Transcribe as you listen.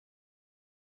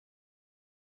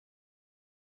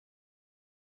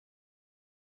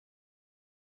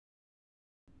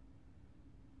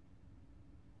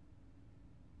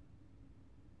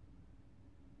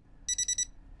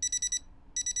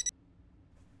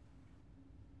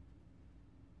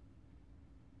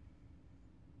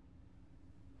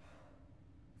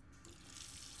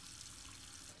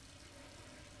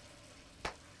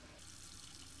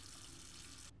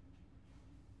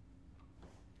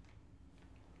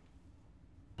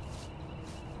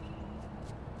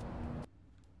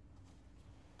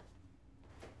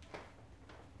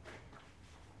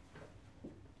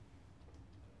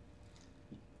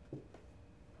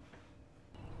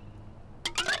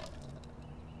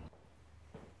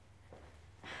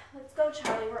Let's go,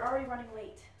 Charlie. We're already running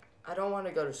late. I don't want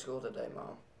to go to school today,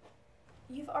 Mom.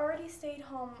 You've already stayed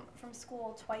home from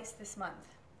school twice this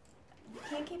month. You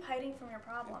can't keep hiding from your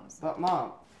problems. But,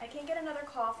 Mom... I can't get another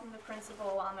call from the principal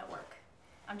while I'm at work.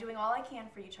 I'm doing all I can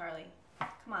for you, Charlie.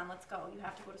 Come on, let's go. You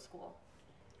have to go to school.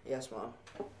 Yes, Mom.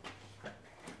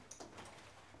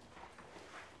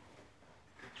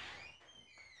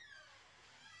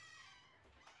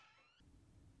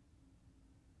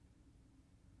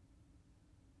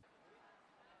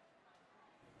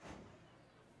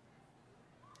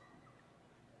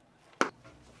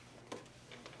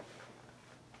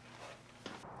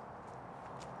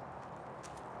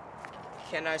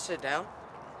 Can I sit down?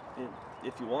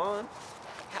 If you want.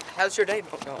 How's your day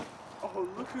going? Oh,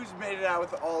 look who's made it out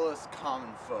with all us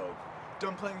common folk.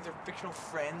 Done playing with your fictional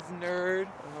friends, nerd?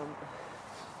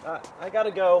 I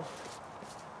gotta go.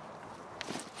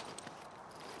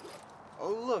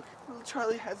 Oh, look. Little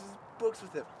Charlie has his books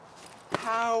with him.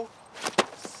 How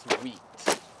sweet.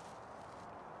 What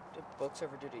did books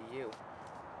ever do to you?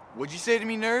 What'd you say to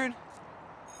me, nerd?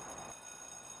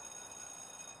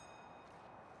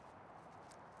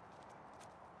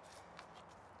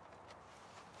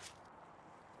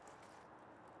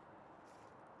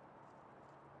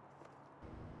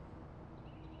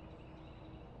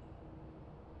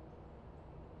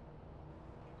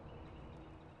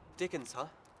 Dickens, huh?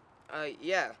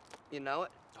 Yeah. You know it?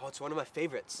 Oh, it's one of my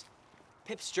favorites.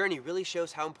 Pip's journey really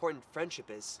shows how important friendship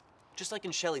is. Just like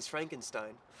in Shelley's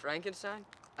Frankenstein. Frankenstein?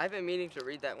 I've been meaning to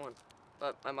read that one,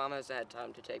 but my mom hasn't had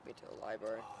time to take me to the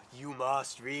library. Oh, you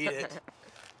must read it.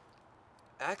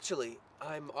 Actually,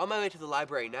 I'm on my way to the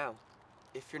library now.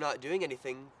 If you're not doing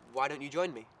anything, why don't you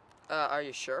join me? Are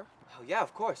you sure? Oh, yeah,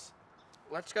 of course.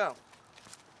 Let's go.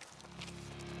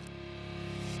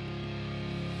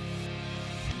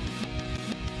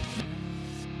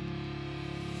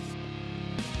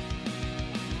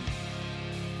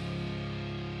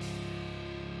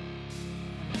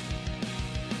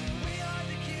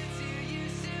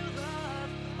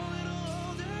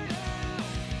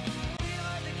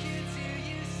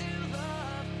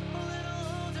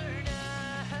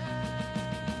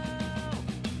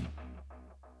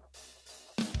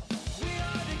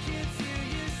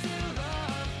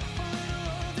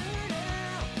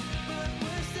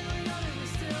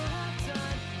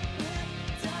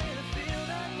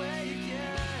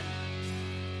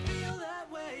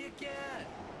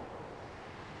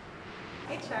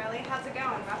 Hey, Charlie. How's it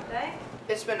going? Rough day?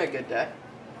 It's been a good day.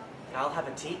 I'll have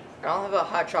a tea. I'll have a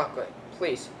hot chocolate.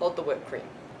 Please, hold the whipped cream.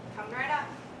 Coming right up.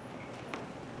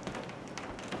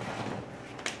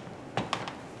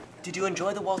 Did you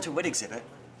enjoy the Walter Witt exhibit?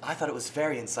 I thought it was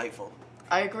very insightful.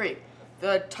 I agree.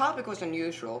 The topic was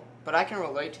unusual, but I can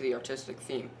relate to the artistic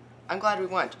theme. I'm glad we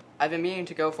went. I've been meaning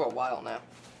to go for a while now.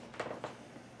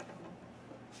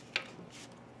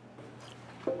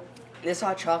 This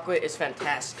hot chocolate is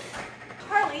fantastic.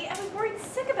 Charlie, I was worried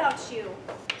sick about you.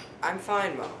 I'm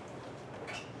fine, Mom.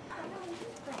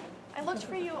 I looked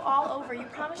for you all over. You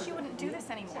promised you wouldn't do this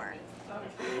anymore.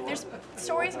 There's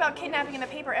stories about kidnapping in the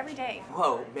paper every day.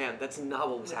 Whoa, man, that's not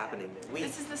what was happening.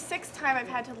 This is the 6th time I've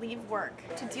had to leave work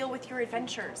to deal with your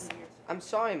adventures. I'm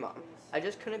sorry, Mom. I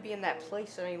just couldn't be in that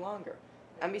place any longer.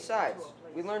 And besides,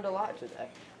 we learned a lot today.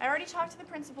 I already talked to the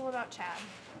principal about Chad.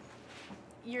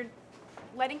 You're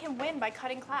letting him win by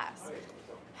cutting class.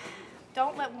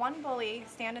 Don't let one bully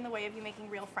stand in the way of you making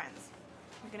real friends.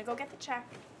 We're gonna go get the check,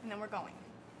 and then we're going.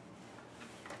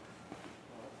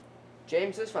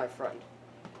 James is my friend.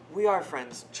 We are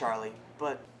friends, Charlie,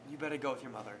 but you better go with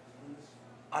your mother.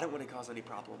 I don't want to cause any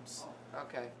problems.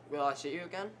 Okay. Will I see you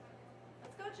again?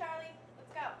 Let's go, Charlie.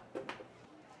 Let's go.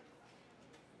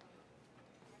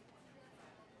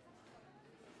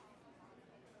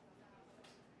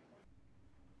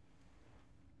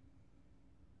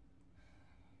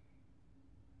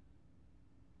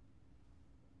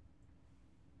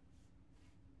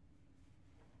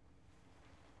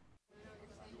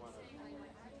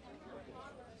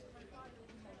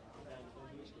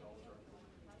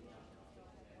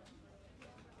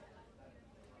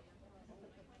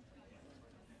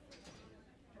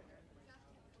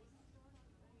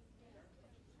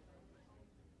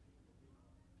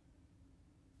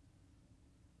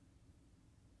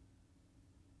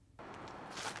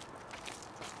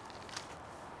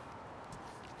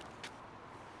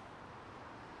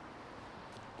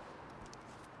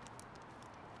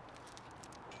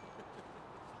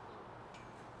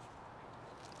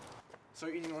 So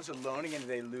you're eating lunch alone again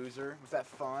today, loser? Was that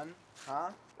fun? Huh?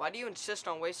 Why do you insist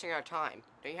on wasting our time?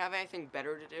 Don't you have anything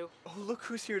better to do? Oh, look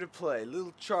who's here to play.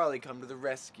 Little Charlie come to the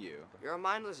rescue. You're a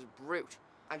mindless brute.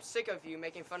 I'm sick of you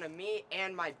making fun of me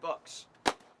and my books.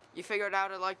 You figured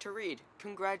out I like to read.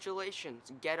 Congratulations.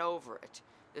 Get over it.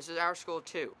 This is our school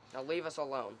too. Now leave us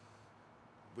alone.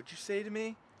 What'd you say to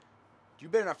me? You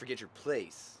better not forget your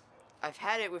place. I've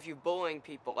had it with you bullying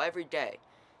people every day.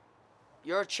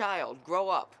 You're a child. Grow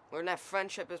up. Learn that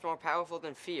friendship is more powerful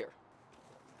than fear.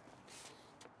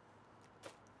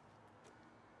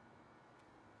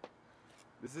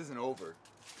 This isn't over.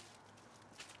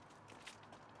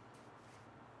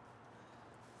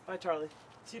 Bye, Charlie.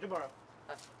 See you tomorrow.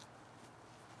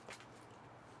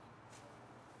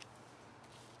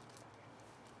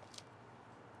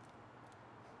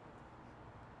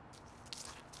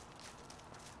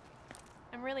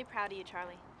 I'm really proud of you,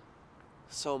 Charlie.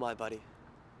 So am I, buddy.